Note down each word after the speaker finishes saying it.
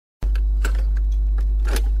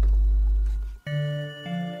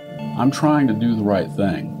I'm trying to do the right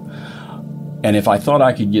thing. And if I thought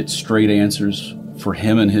I could get straight answers for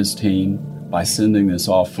him and his team by sending this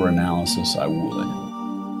off for analysis, I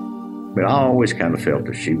would. But I always kind of felt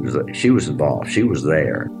that she was involved. She was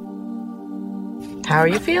there. How are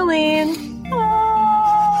you feeling?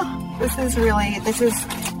 This is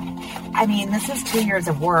 2 years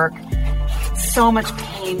of work. So much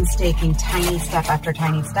painstaking, tiny step after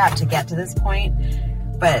tiny step to get to this point.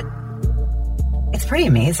 But it's pretty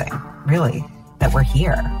amazing, really, that we're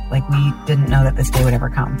here. Like, we didn't know that this day would ever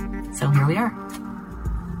come. So here we are.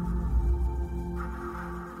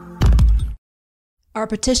 Our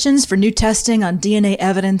petitions for new testing on DNA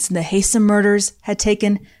evidence in the Haysom murders had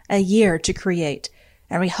taken a year to create,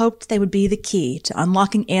 and we hoped they would be the key to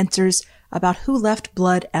unlocking answers about who left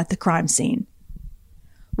blood at the crime scene.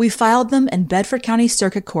 We filed them in Bedford County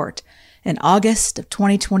Circuit Court in August of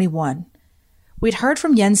 2021. We'd heard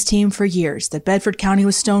from Yen's team for years that Bedford County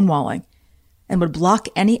was stonewalling and would block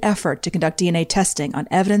any effort to conduct DNA testing on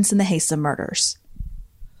evidence in the Haysom murders.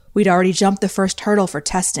 We'd already jumped the first hurdle for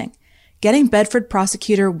testing, getting Bedford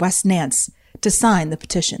prosecutor Wes Nance to sign the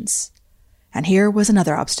petitions. And here was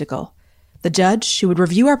another obstacle. The judge who would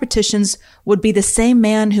review our petitions would be the same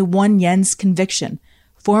man who won Yen's conviction,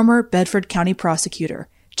 former Bedford County prosecutor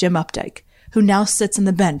Jim Updike, who now sits on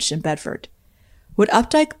the bench in Bedford. Would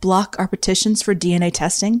Updike block our petitions for DNA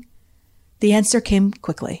testing? The answer came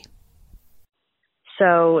quickly.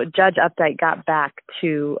 So Judge Updike got back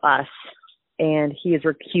to us, and he is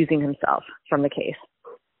recusing himself from the case.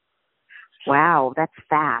 Wow, that's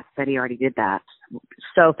fast that he already did that.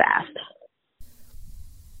 So fast.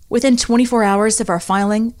 Within 24 hours of our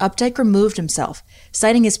filing, Updike removed himself,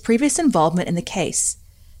 citing his previous involvement in the case.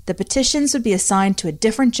 The petitions would be assigned to a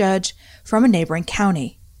different judge from a neighboring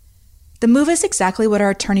county. The move is exactly what our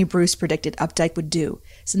attorney Bruce predicted Updike would do,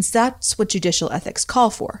 since that's what judicial ethics call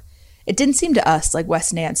for. It didn't seem to us like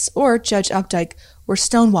Wes Nance or Judge Updike were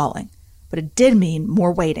stonewalling, but it did mean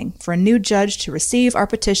more waiting for a new judge to receive our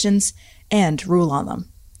petitions and rule on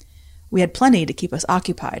them. We had plenty to keep us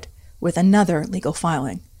occupied with another legal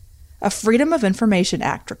filing, a Freedom of Information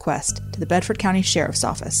Act request to the Bedford County Sheriff's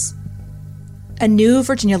Office. A new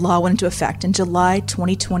Virginia law went into effect in July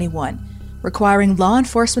 2021, requiring law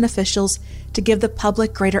enforcement officials to give the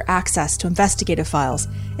public greater access to investigative files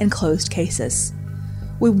in closed cases.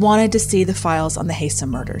 We wanted to see the files on the Haysom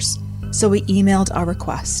murders, so we emailed our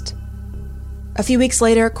request. A few weeks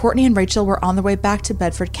later, Courtney and Rachel were on their way back to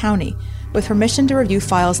Bedford County with permission to review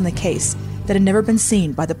files in the case that had never been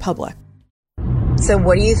seen by the public. So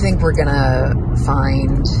what do you think we're going to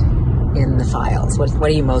find in the files? What are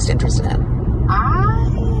you most interested in?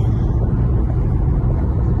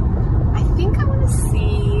 I think I want to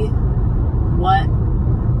see what,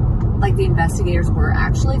 like, the investigators were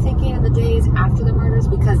actually thinking in the days after the murders,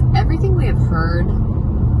 because everything we have heard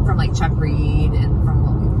from, like, Chuck Reed and from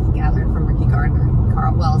what we've gathered from Ricky Gardner and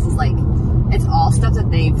Carl Wells is, like, it's all stuff that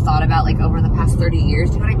they've thought about, like, over the past 30 years.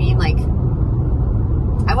 Do you know what I mean? Like,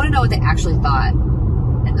 I want to know what they actually thought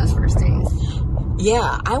in those first days.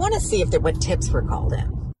 Yeah, I want to see what tips were called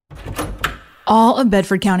in. All of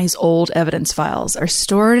Bedford County's old evidence files are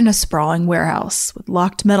stored in a sprawling warehouse with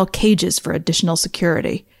locked metal cages for additional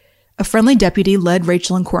security. A friendly deputy led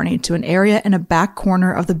Rachel and Courtney to an area in a back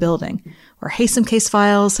corner of the building where Haysom case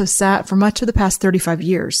files have sat for much of the past 35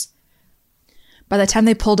 years. By the time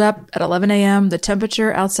they pulled up at 11 a.m., the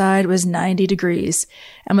temperature outside was 90 degrees,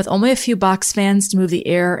 and with only a few box fans to move the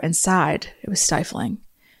air inside, it was stifling.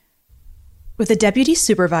 With the deputy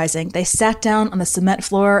supervising, they sat down on the cement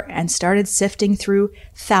floor and started sifting through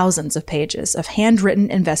thousands of pages of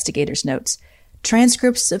handwritten investigators' notes,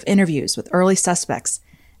 transcripts of interviews with early suspects,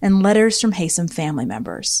 and letters from Haysom family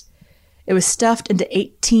members. It was stuffed into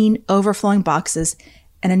 18 overflowing boxes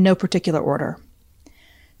and in no particular order.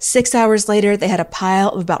 6 hours later, they had a pile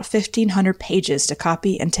of about 1,500 pages to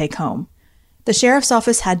copy and take home. The sheriff's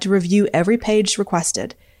office had to review every page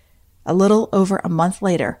requested. A little over a month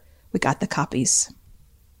later, we got the copies.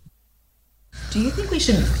 Do you think we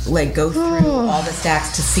should go through all the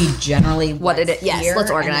stacks to see generally what it is? Yes, let's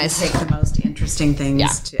organize. And take the most interesting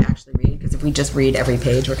things to actually read? Because if we just read every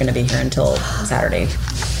page, we're going to be here until Saturday.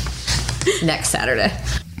 Next Saturday.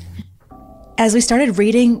 As we started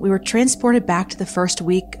reading, we were transported back to the first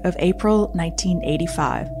week of April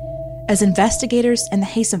 1985, as investigators and the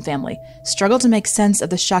Haysom family struggled to make sense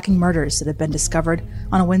of the shocking murders that had been discovered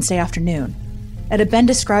on a Wednesday afternoon. It had been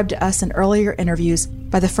described to us in earlier interviews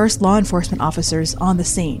by the first law enforcement officers on the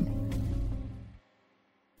scene.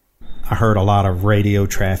 I heard a lot of radio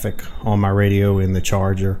traffic on my radio in the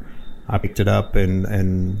Charger. I picked it up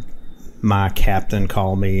and my captain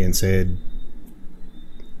called me and said,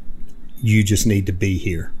 you just need to be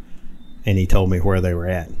here. And he told me where they were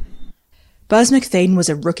at. Buzz McFadden was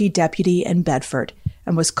a rookie deputy in Bedford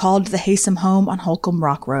and was called to the Haysom home on Holcomb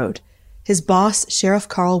Rock Road. His boss, Sheriff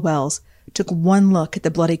Carl Wells, took one look at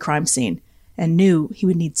the bloody crime scene and knew he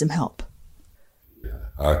would need some help.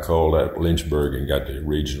 I called out Lynchburg and got the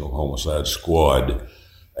regional homicide squad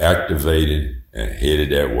activated and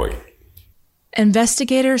headed that way.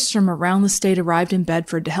 Investigators from around the state arrived in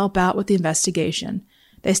Bedford to help out with the investigation.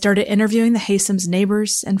 They started interviewing the Haysoms'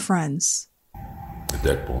 neighbors and friends. At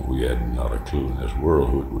that point, we had not a clue in this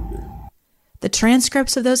world who it would be. The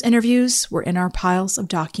transcripts of those interviews were in our piles of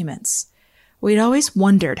documents. We'd always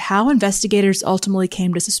wondered how investigators ultimately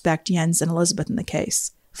came to suspect Jens and Elizabeth in the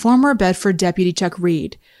case. Former Bedford Deputy Chuck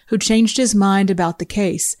Reed, who changed his mind about the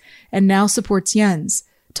case and now supports Jens,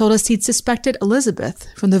 told us he'd suspected Elizabeth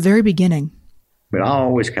from the very beginning. I mean, I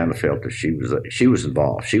always kind of felt that she was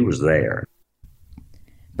involved. She was there.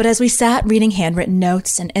 But as we sat reading handwritten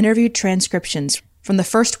notes and interviewed transcriptions from the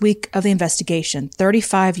first week of the investigation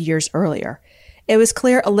 35 years earlier, it was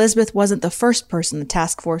clear Elizabeth wasn't the first person the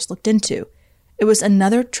task force looked into. It was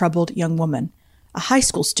another troubled young woman, a high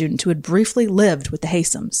school student who had briefly lived with the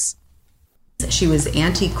Haysoms. She was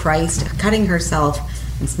anti-Christ, cutting herself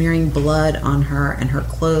and smearing blood on her and her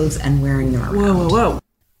clothes and wearing them around. Whoa.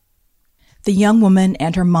 The young woman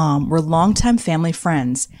and her mom were longtime family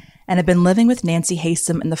friends and had been living with Nancy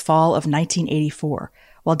Haysom in the fall of 1984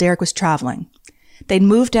 while Derek was traveling. They'd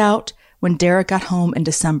moved out when Derek got home in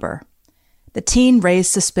December. The teen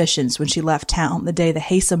raised suspicions when she left town the day the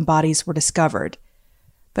Haysom bodies were discovered.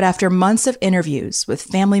 But after months of interviews with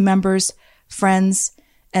family members, friends,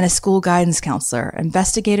 and a school guidance counselor,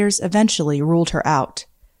 investigators eventually ruled her out.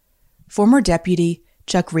 Former Deputy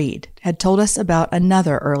Chuck Reed had told us about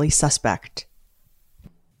another early suspect.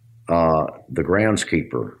 The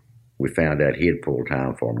groundskeeper, we found out he had pulled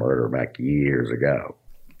time for a murder back years ago.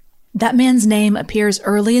 That man's name appears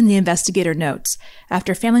early in the investigator notes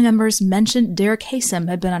after family members mentioned Derek Haysom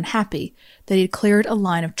had been unhappy that he had cleared a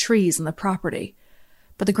line of trees on the property.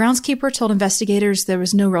 But the groundskeeper told investigators there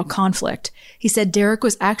was no real conflict. He said Derek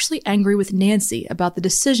was actually angry with Nancy about the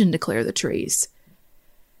decision to clear the trees.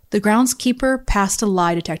 The groundskeeper passed a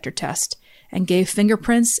lie detector test and gave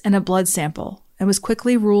fingerprints and a blood sample and was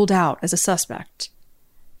quickly ruled out as a suspect.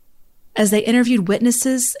 As they interviewed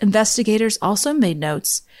witnesses, investigators also made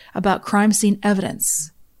notes about crime scene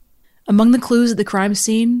evidence. Among the clues at the crime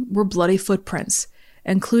scene were bloody footprints,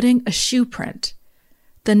 including a shoe print.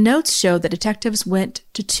 The notes showed that detectives went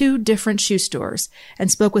to 2 different shoe stores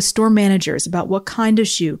and spoke with store managers about what kind of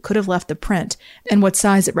shoe could have left the print and what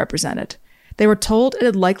size it represented. They were told it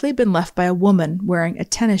had likely been left by a woman wearing a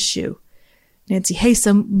tennis shoe. Nancy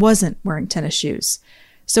Haysom wasn't wearing tennis shoes.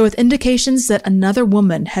 So with indications that another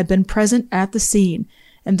woman had been present at the scene,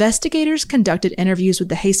 investigators conducted interviews with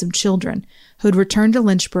the Haysom children who had returned to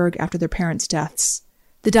Lynchburg after their parents' deaths.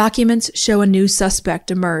 The documents show a new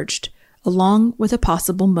suspect emerged, along with a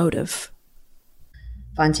possible motive.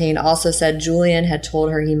 Fontaine also said Julian had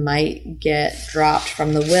told her he might get dropped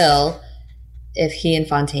from the will if he and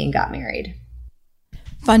Fontaine got married.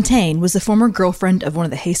 Fontaine was the former girlfriend of one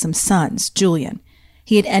of the Haysom sons, Julian.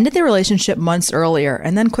 He had ended their relationship months earlier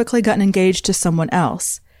and then quickly gotten engaged to someone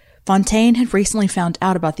else. Fontaine had recently found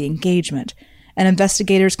out about the engagement, and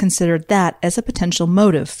investigators considered that as a potential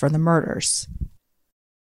motive for the murders.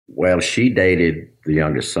 Well, she dated the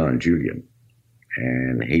youngest son, Julian,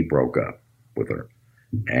 and he broke up with her.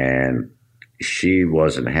 And she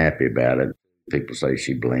wasn't happy about it. People say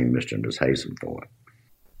she blamed Mr. and Ms. Haysom for it.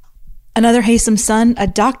 Another Haysom son, a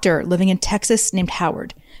doctor living in Texas named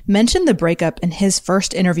Howard, mentioned the breakup in his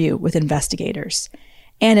first interview with investigators.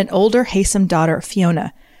 And an older Haysom daughter,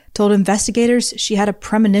 Fiona, told investigators she had a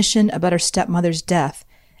premonition about her stepmother's death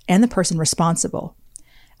and the person responsible.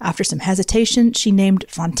 After some hesitation, she named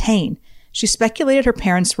Fontaine. She speculated her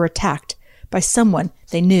parents were attacked by someone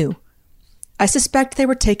they knew. I suspect they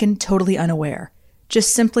were taken totally unaware,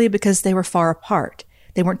 just simply because they were far apart.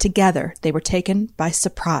 They weren't together. They were taken by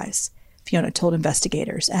surprise, Fiona told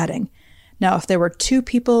investigators, adding, "Now, if there were 2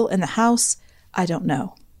 people in the house, I don't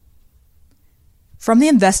know." From the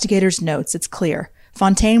investigators' notes, it's clear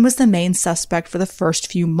Fontaine was the main suspect for the first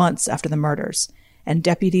few months after the murders, and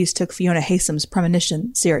deputies took Fiona Haysom's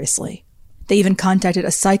premonition seriously. They even contacted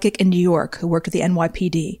a psychic in New York who worked with the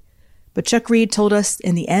NYPD. But Chuck Reed told us,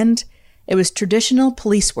 in the end, it was traditional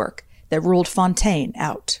police work that ruled Fontaine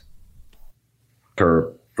out.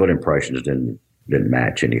 Her foot impressions didn't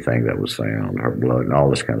match anything that was found, her blood and all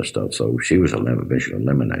this kind of stuff, so she was eventually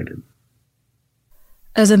eliminated.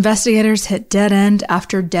 As investigators hit dead end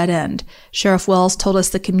after dead end, Sheriff Wells told us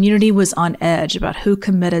the community was on edge about who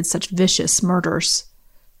committed such vicious murders.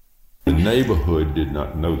 The neighborhood did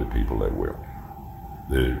not know the people that well,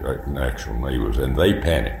 the actual neighbors, and they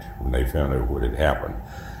panicked when they found out what had happened.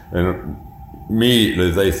 And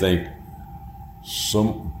immediately they think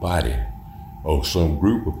somebody or some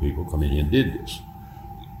group of people come in and did this.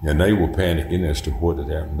 And they were panicking as to what had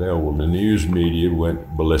happened there. Well, the news media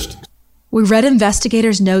went ballistic. We read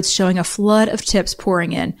investigators' notes showing a flood of tips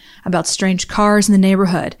pouring in about strange cars in the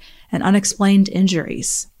neighborhood and unexplained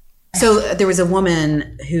injuries. So there was a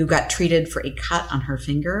woman who got treated for a cut on her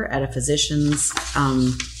finger at a physician's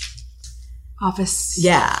office.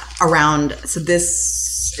 Yeah, around. So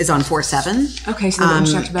this is on 4-7. Okay, so they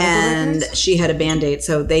instructed medical and records? she had a Band-Aid.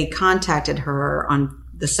 So they contacted her on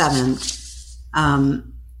the 7th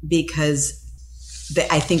because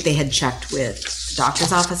I think they had checked with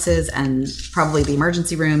doctor's offices and probably the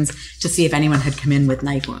emergency rooms to see if anyone had come in with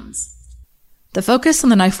knife wounds. The focus on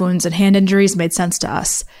the knife wounds and hand injuries made sense to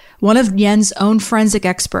us. One of Yen's own forensic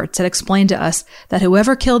experts had explained to us that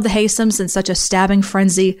whoever killed the Haysams in such a stabbing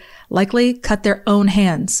frenzy likely cut their own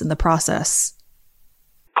hands in the process.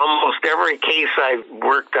 Almost every case I've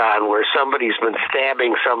worked on where somebody's been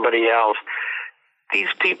stabbing somebody else, these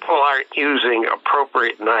people aren't using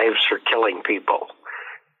appropriate knives for killing people.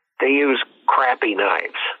 They use crappy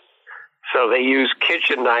knives. So they use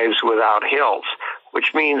kitchen knives without hilts,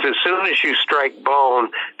 which means as soon as you strike bone,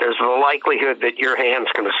 there's the likelihood that your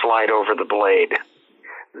hand's going to slide over the blade.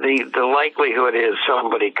 The likelihood is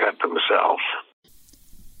somebody cut themselves.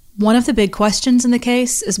 One of the big questions in the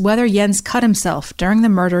case is whether Jens cut himself during the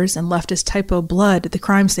murders and left his typo blood at the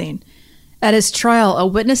crime scene. At his trial, a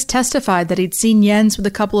witness testified that he'd seen Jens with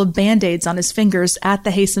a couple of Band-Aids on his fingers at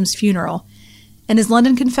the Haysams' funeral. In his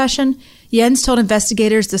London confession, Jens told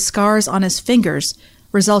investigators the scars on his fingers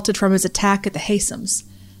resulted from his attack at the Haysams,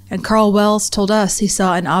 and Carl Wells told us he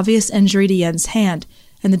saw an obvious injury to Jens' hand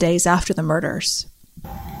in the days after the murders.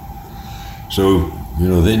 So,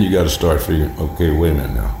 then you got to start figuring, okay, wait a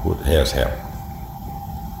minute now, what has happened?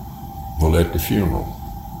 Well, at the funeral,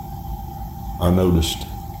 I noticed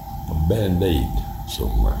a Band-Aid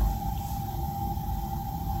somewhere.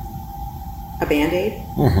 A Band-Aid?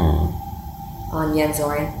 Mm-hmm. On Jens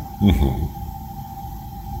Oren?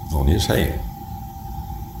 Mm-hmm. On his hand.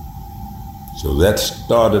 So that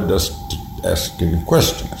started us asking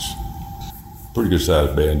questions. Pretty good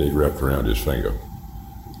sized Band-Aid wrapped around his finger.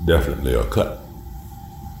 Definitely a cut.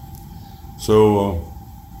 So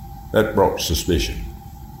that brought suspicion.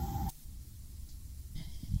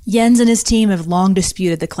 Jens and his team have long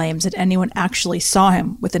disputed the claims that anyone actually saw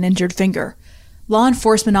him with an injured finger. Law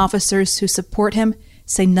enforcement officers who support him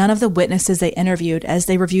say none of the witnesses they interviewed as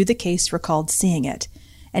they reviewed the case recalled seeing it,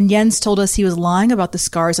 and Jens told us he was lying about the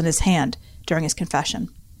scars on his hand during his confession.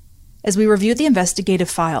 As we reviewed the investigative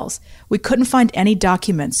files, we couldn't find any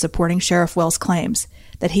documents supporting Sheriff Wells' claims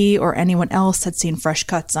that he or anyone else had seen fresh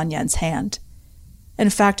cuts on Jens' hand. In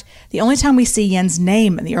fact, the only time we see Jens'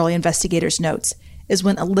 name in the early investigators' notes is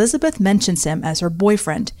when Elizabeth mentions him as her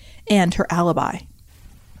boyfriend and her alibi.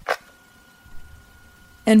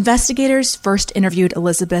 Investigators first interviewed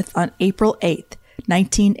Elizabeth on April 8,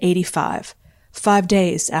 1985, 5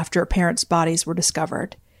 days after her parents' bodies were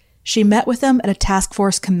discovered. She met with them at a task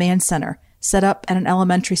force command center set up at an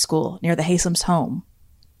elementary school near the Haysams' home.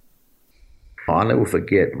 I'll never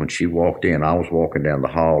forget when she walked in. I was walking down the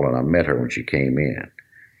hall and I met her when she came in.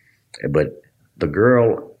 But the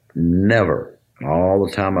girl never, all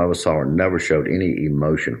the time I ever saw her, never showed any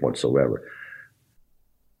emotion whatsoever.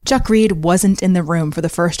 Chuck Reed wasn't in the room for the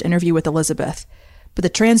first interview with Elizabeth, but the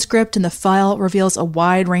transcript in the file reveals a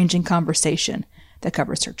wide-ranging conversation that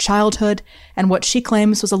covers her childhood and what she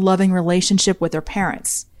claims was a loving relationship with her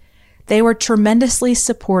parents. They were tremendously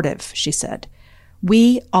supportive, she said.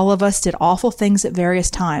 We, all of us, did awful things at various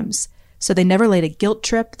times, so they never laid a guilt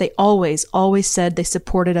trip. They always said they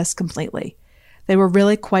supported us completely. They were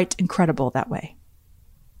really quite incredible that way.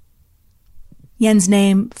 Jens'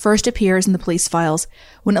 name first appears in the police files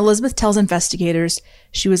when Elizabeth tells investigators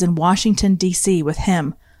she was in Washington, D.C. with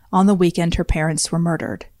him on the weekend her parents were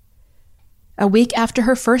murdered. A week after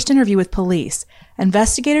her first interview with police,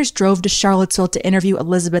 investigators drove to Charlottesville to interview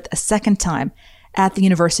Elizabeth a second time at the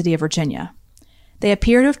University of Virginia. They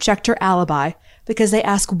appear to have checked her alibi because they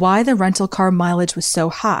asked why the rental car mileage was so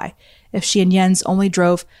high if she and Jens only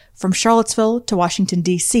drove from Charlottesville to Washington,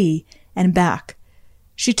 D.C. and back.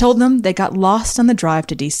 She told them they got lost on the drive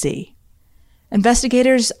to D.C.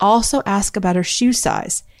 Investigators also ask about her shoe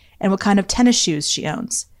size and what kind of tennis shoes she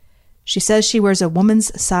owns. She says she wears a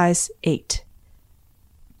woman's size 8.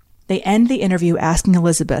 They end the interview asking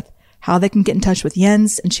Elizabeth how they can get in touch with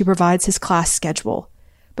Jens, and she provides his class schedule.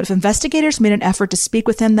 But if investigators made an effort to speak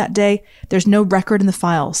with him that day, there's no record in the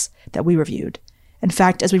files that we reviewed. In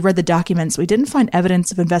fact, as we read the documents, we didn't find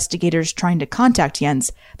evidence of investigators trying to contact Jens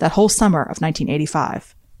that whole summer of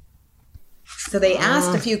 1985. So they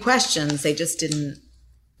asked a few questions. They just didn't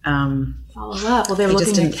follow up. Well, they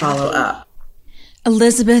just didn't follow up.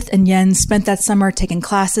 Elizabeth and Jens spent that summer taking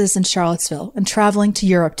classes in Charlottesville and traveling to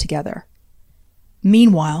Europe together.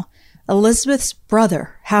 Meanwhile, Elizabeth's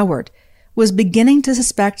brother, Howard, was beginning to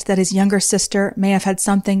suspect that his younger sister may have had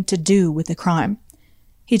something to do with the crime.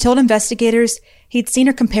 He told investigators he'd seen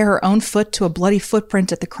her compare her own foot to a bloody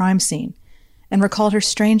footprint at the crime scene and recalled her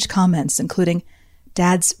strange comments, including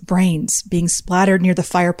Dad's brains being splattered near the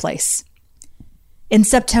fireplace. In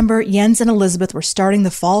September, Jens and Elizabeth were starting the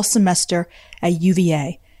fall semester at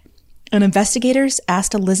UVA, and investigators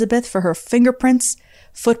asked Elizabeth for her fingerprints,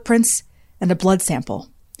 footprints, and a blood sample.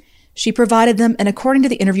 She provided them, and according to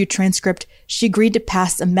the interview transcript, she agreed to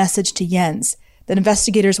pass a message to Jens that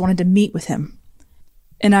investigators wanted to meet with him.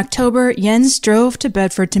 In October, Jens drove to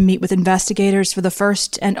Bedford to meet with investigators for the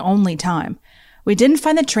first and only time. We didn't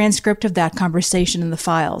find the transcript of that conversation in the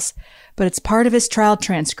files, but it's part of his trial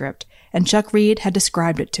transcript, and Chuck Reed had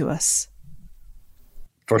described it to us.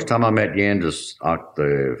 First time I met Jens is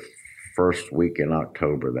the first week in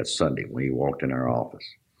October, that Sunday, when he walked in our office.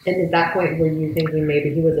 And at that point, were you thinking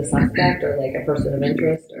maybe he was a suspect or like a person of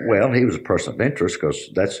interest? Or? Well, he was a person of interest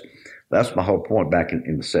because that's my whole point. Back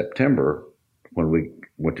in September, when we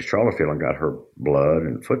went to Charlottesville and got her blood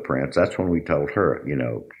and footprints, that's when we told her,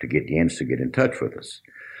 to get Jens to get in touch with us.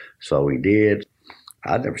 So he did.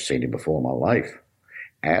 I'd never seen him before in my life.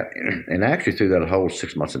 And actually, through that whole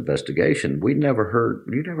 6 months investigation, you never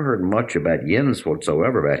heard much about Jens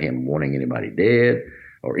whatsoever, about him wanting anybody dead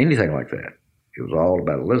or anything like that. It was all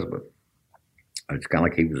about Elizabeth. It's kind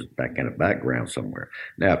of like he was back in the background somewhere.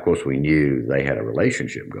 Now, of course, we knew they had a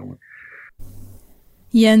relationship going.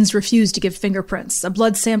 Jens refused to give fingerprints, a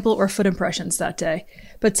blood sample, or foot impressions that day,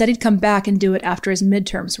 but said he'd come back and do it after his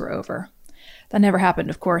midterms were over. That never happened,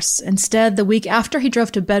 of course. Instead, the week after he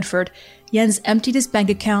drove to Bedford, Jens emptied his bank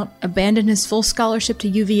account, abandoned his full scholarship to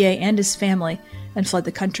UVA and his family, and fled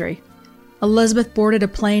the country. Elizabeth boarded a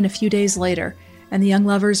plane a few days later, and the young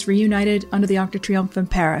lovers reunited under the Arc de Triomphe in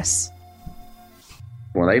Paris.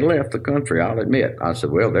 When they left the country, I'll admit, I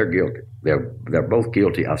said, well, they're guilty. They're both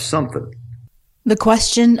guilty of something. The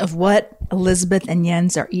question of what Elizabeth and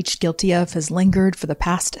Jens are each guilty of has lingered for the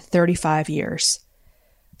past 35 years.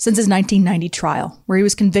 Since his 1990 trial, where he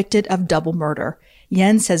was convicted of double murder,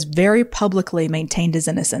 Jens has very publicly maintained his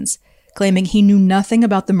innocence, claiming he knew nothing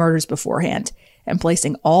about the murders beforehand and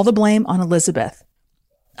placing all the blame on Elizabeth.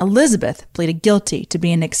 Elizabeth pleaded guilty to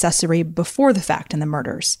being an accessory before the fact in the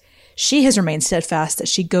murders. She has remained steadfast that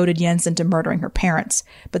she goaded Jens into murdering her parents,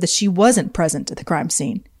 but that she wasn't present at the crime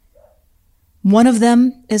scene. One of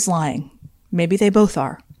them is lying. Maybe they both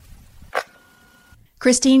are.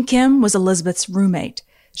 Christine Kim was Elizabeth's roommate.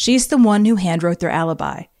 She's the one who handwrote their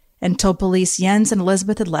alibi and told police Jens and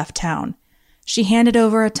Elizabeth had left town. She handed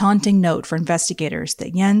over a taunting note for investigators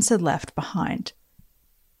that Jens had left behind.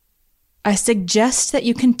 I suggest that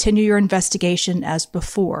you continue your investigation as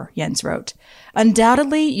before, Jens wrote.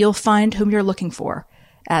 Undoubtedly, you'll find whom you're looking for.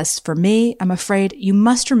 As for me, I'm afraid you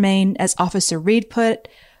must remain, as Officer Reed put,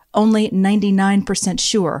 only 99%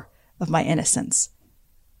 sure of my innocence.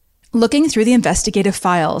 Looking through the investigative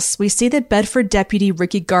files, we see that Bedford Deputy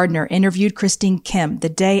Ricky Gardner interviewed Christine Kim the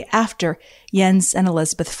day after Jens and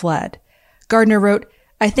Elizabeth fled. Gardner wrote,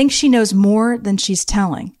 I think she knows more than she's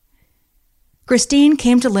telling. Christine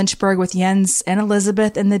came to Lynchburg with Jens and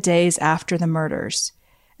Elizabeth in the days after the murders,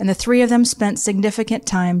 and the three of them spent significant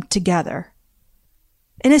time together.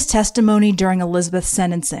 In his testimony during Elizabeth's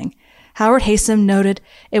sentencing, Howard Haysom noted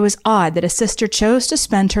it was odd that a sister chose to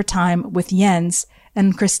spend her time with Jens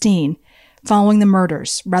and Christine following the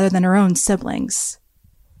murders rather than her own siblings.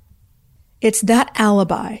 It's that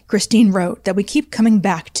alibi, Christine wrote, that we keep coming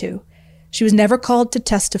back to. She was never called to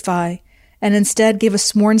testify and instead gave a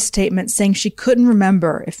sworn statement saying she couldn't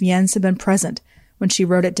remember if Jens had been present when she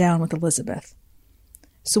wrote it down with Elizabeth.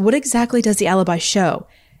 So what exactly does the alibi show,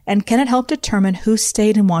 and can it help determine who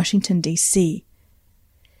stayed in Washington, D.C.?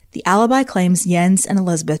 The alibi claims Jens and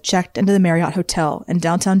Elizabeth checked into the Marriott Hotel in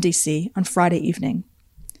downtown D.C. on Friday evening.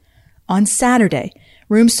 On Saturday,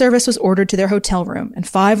 room service was ordered to their hotel room, and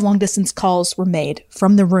 5 long-distance calls were made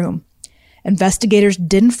from the room. Investigators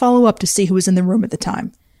didn't follow up to see who was in the room at the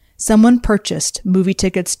time. Someone purchased movie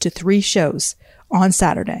tickets to 3 shows on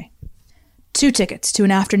Saturday. 2 tickets to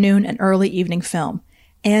an afternoon and early evening film,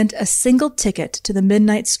 and a single ticket to the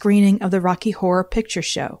midnight screening of the Rocky Horror Picture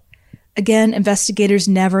Show. Again, investigators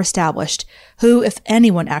never established who, if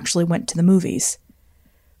anyone, actually went to the movies.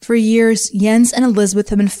 For years, Jens and Elizabeth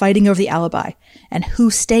have been fighting over the alibi and who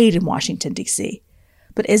stayed in Washington, D.C.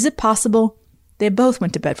 But is it possible they both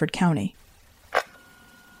went to Bedford County?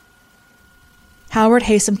 Howard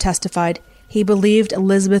Haysom testified he believed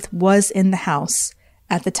Elizabeth was in the house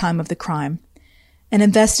at the time of the crime, and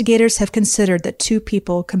investigators have considered that two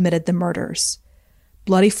people committed the murders.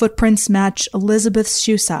 Bloody footprints match Elizabeth's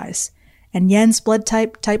shoe size, and Jens' blood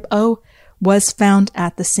type O, was found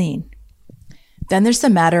at the scene. Then there's the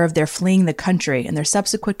matter of their fleeing the country and their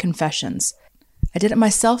subsequent confessions. I did it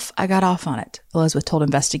myself, I got off on it, Elizabeth told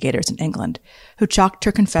investigators in England, who chalked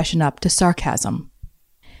her confession up to sarcasm.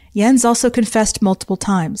 Jens also confessed multiple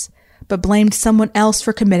times, but blamed someone else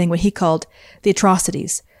for committing what he called the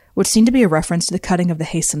atrocities, which seemed to be a reference to the cutting of the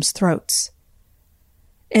Haysoms' throats.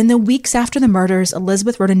 In the weeks after the murders,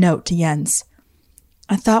 Elizabeth wrote a note to Jens.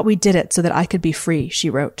 I thought we did it so that I could be free, she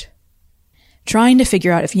wrote. Trying to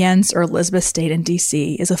figure out if Jens or Elizabeth stayed in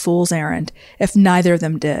D.C. is a fool's errand if neither of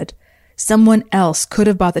them did. Someone else could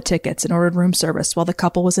have bought the tickets and ordered room service while the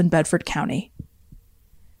couple was in Bedford County.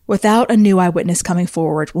 Without a new eyewitness coming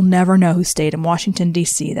forward, we'll never know who stayed in Washington,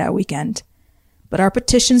 D.C. that weekend. But our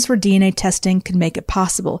petitions for DNA testing could make it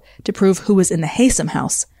possible to prove who was in the Haysom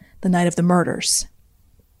house the night of the murders.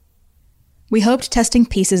 We hoped testing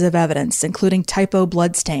pieces of evidence, including type O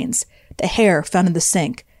blood stains, the hair found in the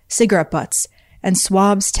sink, cigarette butts, and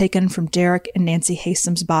swabs taken from Derek and Nancy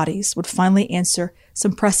Haysom's bodies, would finally answer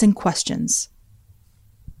some pressing questions.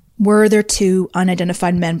 Were there two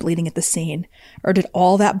unidentified men bleeding at the scene, or did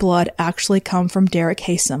all that blood actually come from Derek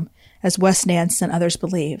Haysom, as Wes Nance and others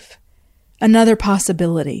believe? Another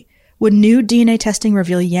possibility. Would new DNA testing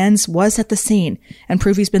reveal Jens was at the scene and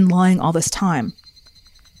prove he's been lying all this time?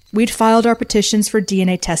 We'd filed our petitions for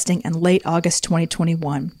DNA testing in late August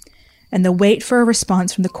 2021, and the wait for a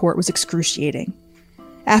response from the court was excruciating.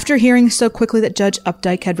 After hearing so quickly that Judge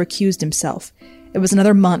Updike had recused himself, it was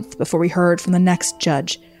another month before we heard from the next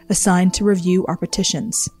judge assigned to review our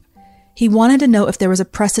petitions. He wanted to know if there was a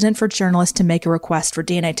precedent for journalists to make a request for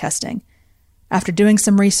DNA testing. After doing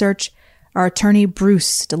some research, our attorney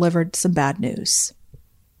Bruce delivered some bad news.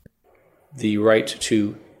 The right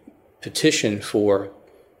to petition for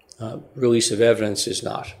release of evidence is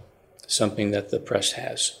not something that the press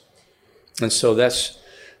has. And so that's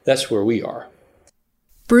where we are.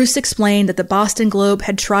 Bruce explained that the Boston Globe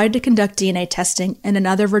had tried to conduct DNA testing in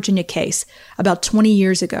another Virginia case about 20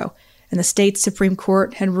 years ago, and the state Supreme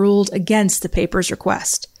Court had ruled against the paper's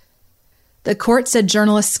request. The court said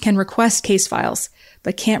journalists can request case files,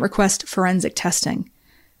 but can't request forensic testing.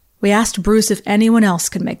 We asked Bruce if anyone else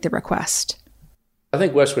could make the request. I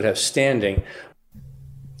think Wes would have standing.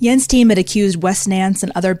 Jens' team had accused Wes Nance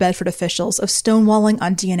and other Bedford officials of stonewalling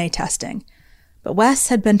on DNA testing, but Wes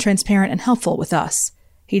had been transparent and helpful with us.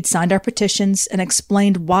 He'd signed our petitions and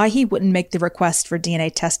explained why he wouldn't make the request for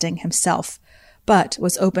DNA testing himself, but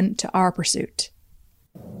was open to our pursuit.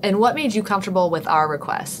 And what made you comfortable with our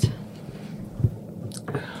request?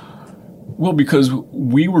 Well, because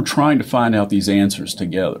we were trying to find out these answers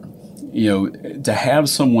together. You know, to have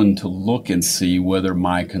someone to look and see whether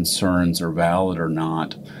my concerns are valid or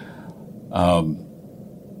not,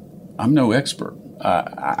 I'm no expert.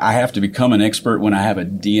 I have to become an expert when I have a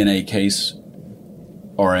DNA case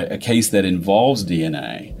or a case that involves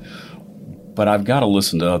DNA, but I've got to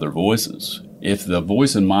listen to other voices. If the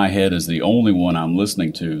voice in my head is the only one I'm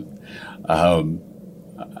listening to, I'm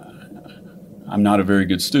not a very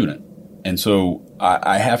good student. And so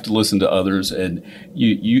I have to listen to others, and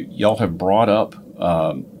y'all have brought up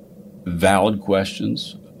valid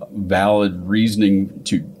questions, valid reasoning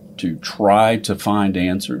to try to find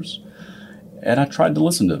answers, and I tried to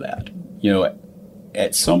listen to that. You know,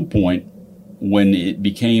 at some point when it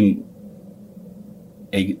became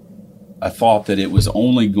a thought that it was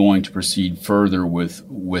only going to proceed further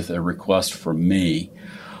with a request from me,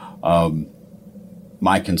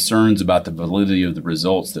 my concerns about the validity of the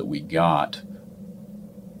results that we got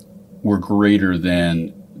were greater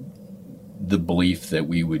than the belief that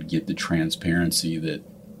we would get the transparency that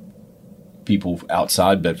people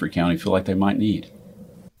outside Bedford County feel like they might need.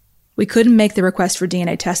 We couldn't make the request for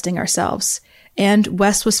DNA testing ourselves, and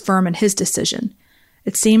Wes was firm in his decision.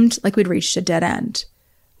 It seemed like we'd reached a dead end.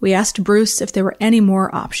 We asked Bruce if there were any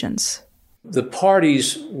more options. The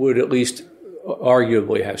parties would at least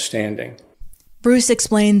arguably have standing. Bruce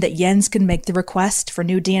explained that Jens could make the request for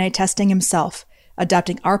new DNA testing himself,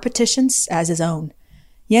 adopting our petitions as his own.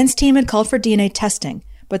 Jens' team had called for DNA testing,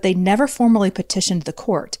 but they never formally petitioned the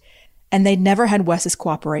court, and they'd never had Wes's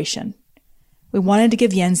cooperation. We wanted to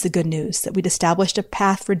give Jens the good news that we'd established a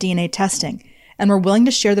path for DNA testing and were willing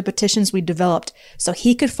to share the petitions we'd developed so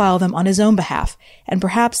he could file them on his own behalf and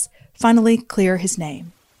perhaps finally clear his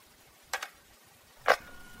name.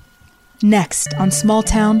 Next on Small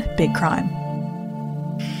Town, Big Crime.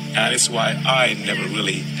 And it's why I never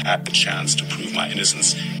really had the chance to prove my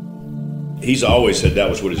innocence. He's always said that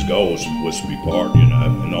was what his goal was to be pardoned,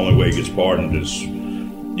 and the only way he gets pardoned is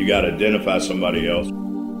you got to identify somebody else.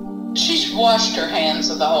 She's washed her hands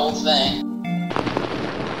of the whole thing.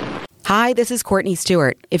 Hi, this is Courtney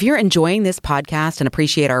Stewart. If you're enjoying this podcast and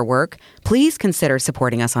appreciate our work, please consider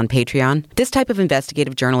supporting us on Patreon. This type of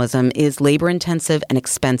investigative journalism is labor-intensive and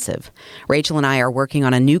expensive. Rachel and I are working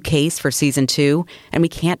on a new case for Season 2, and we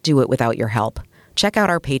can't do it without your help. Check out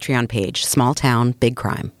our Patreon page, Small Town, Big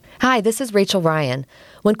Crime. Hi, this is Rachel Ryan.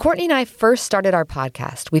 When Courtney and I first started our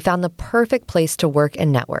podcast, we found the perfect place to work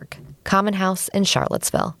and network, Common House in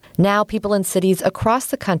Charlottesville. Now people in cities across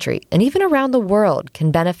the country and even around the world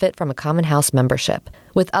can benefit from a Common House membership.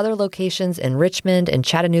 With other locations in Richmond and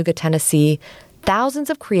Chattanooga, Tennessee, thousands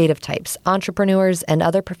of creative types, entrepreneurs, and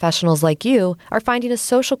other professionals like you are finding a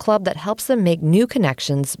social club that helps them make new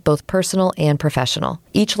connections, both personal and professional.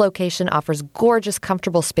 Each location offers gorgeous,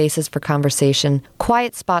 comfortable spaces for conversation,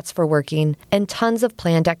 quiet spots for working, and tons of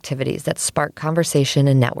planned activities that spark conversation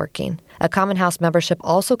and networking. A Common House membership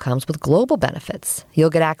also comes with global benefits. You'll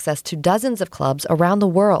get access to dozens of clubs around the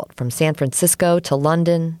world, from San Francisco to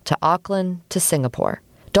London to Auckland to Singapore.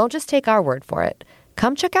 Don't just take our word for it.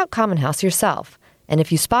 Come check out Common House yourself. And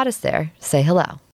if you spot us there, say hello.